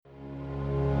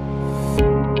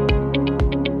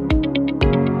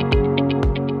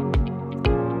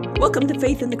Welcome to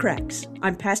Faith in the Cracks.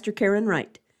 I'm Pastor Karen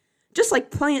Wright. Just like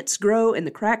plants grow in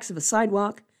the cracks of a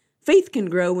sidewalk, faith can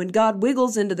grow when God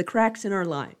wiggles into the cracks in our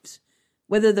lives.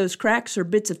 Whether those cracks are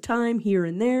bits of time here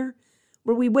and there,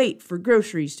 where we wait for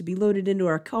groceries to be loaded into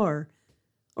our car,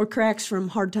 or cracks from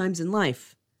hard times in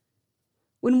life.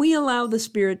 When we allow the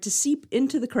Spirit to seep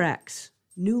into the cracks,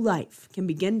 new life can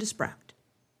begin to sprout.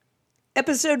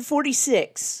 Episode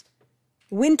 46,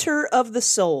 Winter of the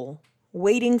Soul,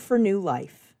 Waiting for New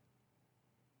Life.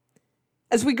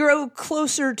 As we grow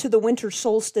closer to the winter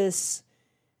solstice,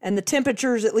 and the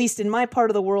temperatures, at least in my part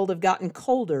of the world, have gotten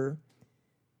colder,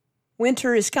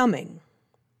 winter is coming.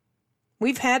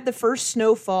 We've had the first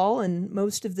snowfall, and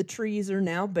most of the trees are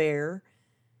now bare.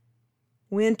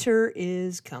 Winter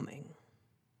is coming.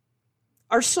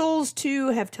 Our souls,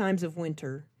 too, have times of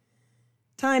winter,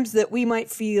 times that we might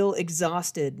feel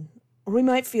exhausted, or we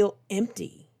might feel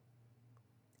empty.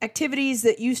 Activities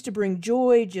that used to bring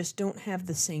joy just don't have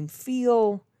the same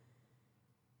feel.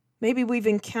 Maybe we've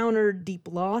encountered deep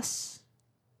loss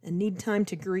and need time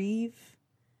to grieve.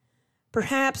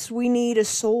 Perhaps we need a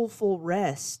soulful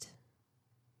rest,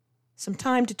 some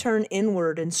time to turn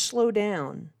inward and slow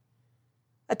down,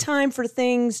 a time for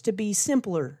things to be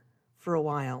simpler for a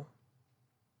while.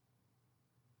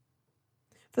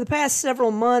 For the past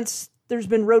several months, there's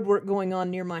been road work going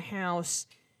on near my house.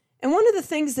 And one of the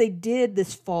things they did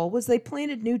this fall was they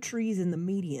planted new trees in the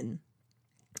median.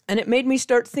 And it made me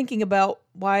start thinking about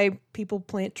why people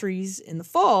plant trees in the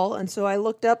fall. And so I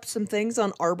looked up some things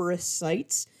on arborist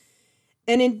sites.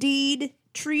 And indeed,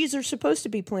 trees are supposed to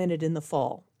be planted in the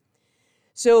fall.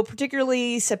 So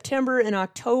particularly September and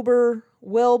October,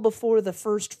 well before the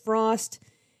first frost,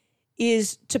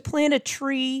 is to plant a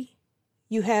tree.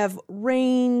 You have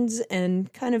rains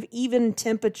and kind of even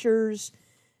temperatures.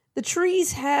 The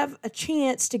trees have a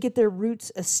chance to get their roots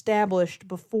established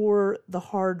before the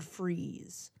hard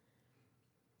freeze.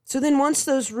 So then once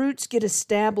those roots get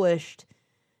established,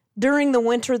 during the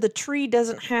winter, the tree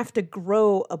doesn't have to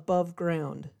grow above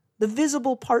ground. The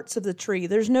visible parts of the tree,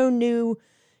 there's no new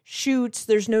shoots,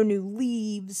 there's no new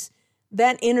leaves.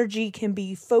 That energy can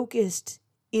be focused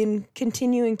in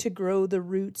continuing to grow the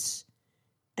roots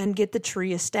and get the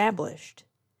tree established.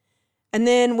 And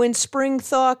then when spring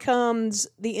thaw comes,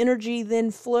 the energy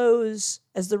then flows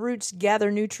as the roots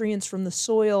gather nutrients from the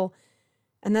soil.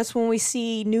 And that's when we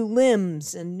see new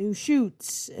limbs and new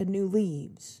shoots and new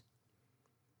leaves.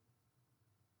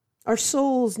 Our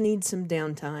souls need some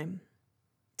downtime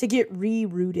to get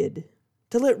re-rooted,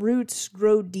 to let roots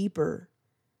grow deeper,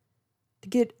 to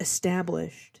get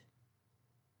established.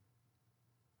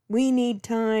 We need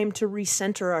time to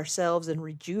recenter ourselves and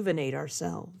rejuvenate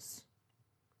ourselves.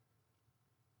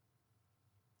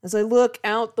 As I look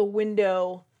out the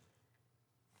window,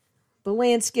 the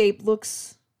landscape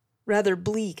looks rather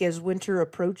bleak as winter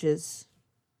approaches.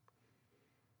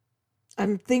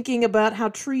 I'm thinking about how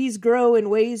trees grow in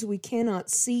ways we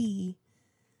cannot see,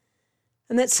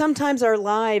 and that sometimes our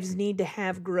lives need to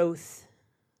have growth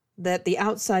that the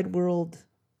outside world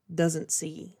doesn't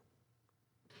see.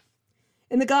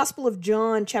 In the Gospel of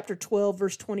John, chapter 12,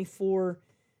 verse 24,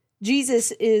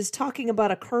 Jesus is talking about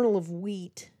a kernel of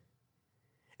wheat.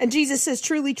 And Jesus says,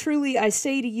 "Truly, truly, I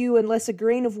say to you, unless a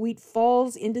grain of wheat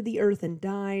falls into the earth and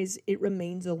dies, it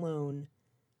remains alone.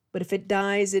 But if it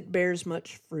dies, it bears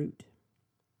much fruit."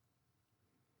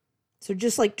 So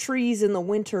just like trees in the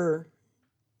winter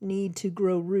need to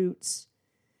grow roots,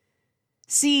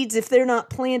 seeds, if they're not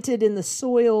planted in the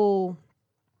soil,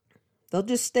 they'll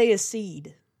just stay a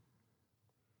seed.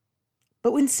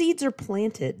 But when seeds are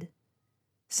planted,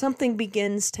 something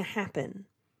begins to happen.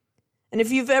 And if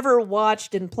you've ever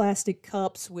watched in plastic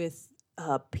cups with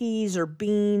peas or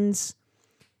beans,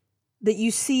 that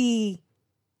you see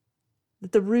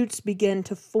that the roots begin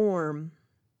to form,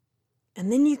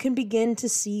 and then you can begin to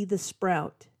see the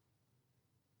sprout.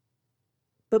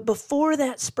 But before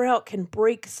that sprout can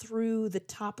break through the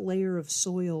top layer of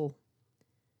soil,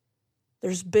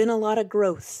 there's been a lot of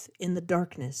growth in the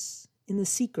darkness, in the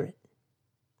secret.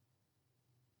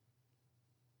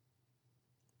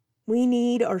 We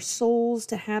need our souls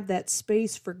to have that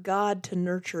space for God to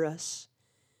nurture us.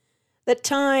 That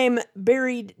time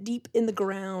buried deep in the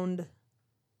ground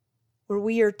where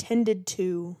we are tended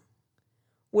to,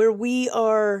 where we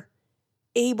are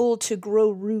able to grow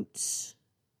roots,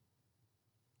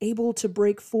 able to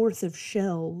break forth of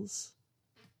shells.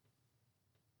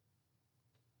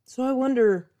 So I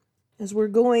wonder, as we're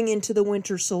going into the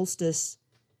winter solstice,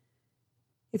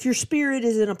 if your spirit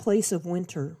is in a place of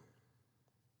winter.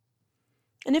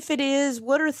 And if it is,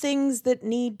 what are things that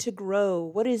need to grow?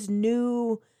 What is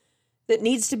new that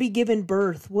needs to be given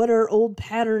birth? What are old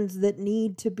patterns that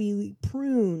need to be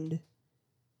pruned?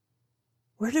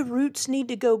 Where do roots need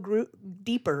to go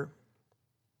deeper?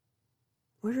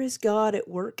 Where is God at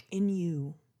work in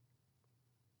you?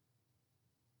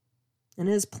 And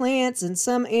as plants and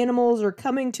some animals are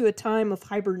coming to a time of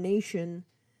hibernation,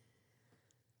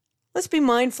 let's be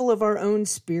mindful of our own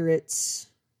spirits.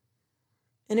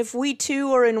 And if we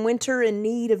too are in winter in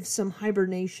need of some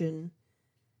hibernation,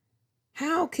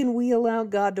 how can we allow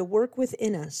God to work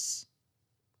within us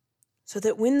so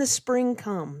that when the spring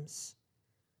comes,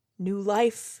 new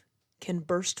life can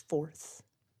burst forth?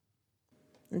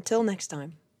 Until next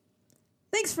time.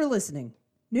 Thanks for listening.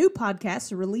 New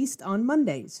podcasts are released on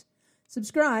Mondays.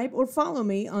 Subscribe or follow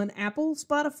me on Apple,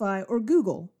 Spotify, or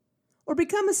Google, or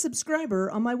become a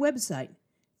subscriber on my website,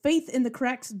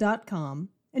 faithinthecracks.com,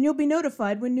 and you'll be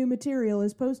notified when new material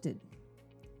is posted.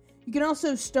 You can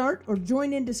also start or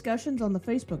join in discussions on the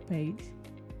Facebook page.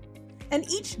 And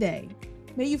each day,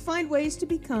 may you find ways to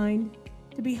be kind,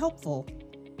 to be helpful,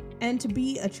 and to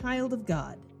be a child of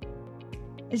God.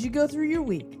 As you go through your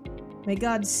week, may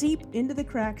God seep into the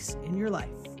cracks in your life.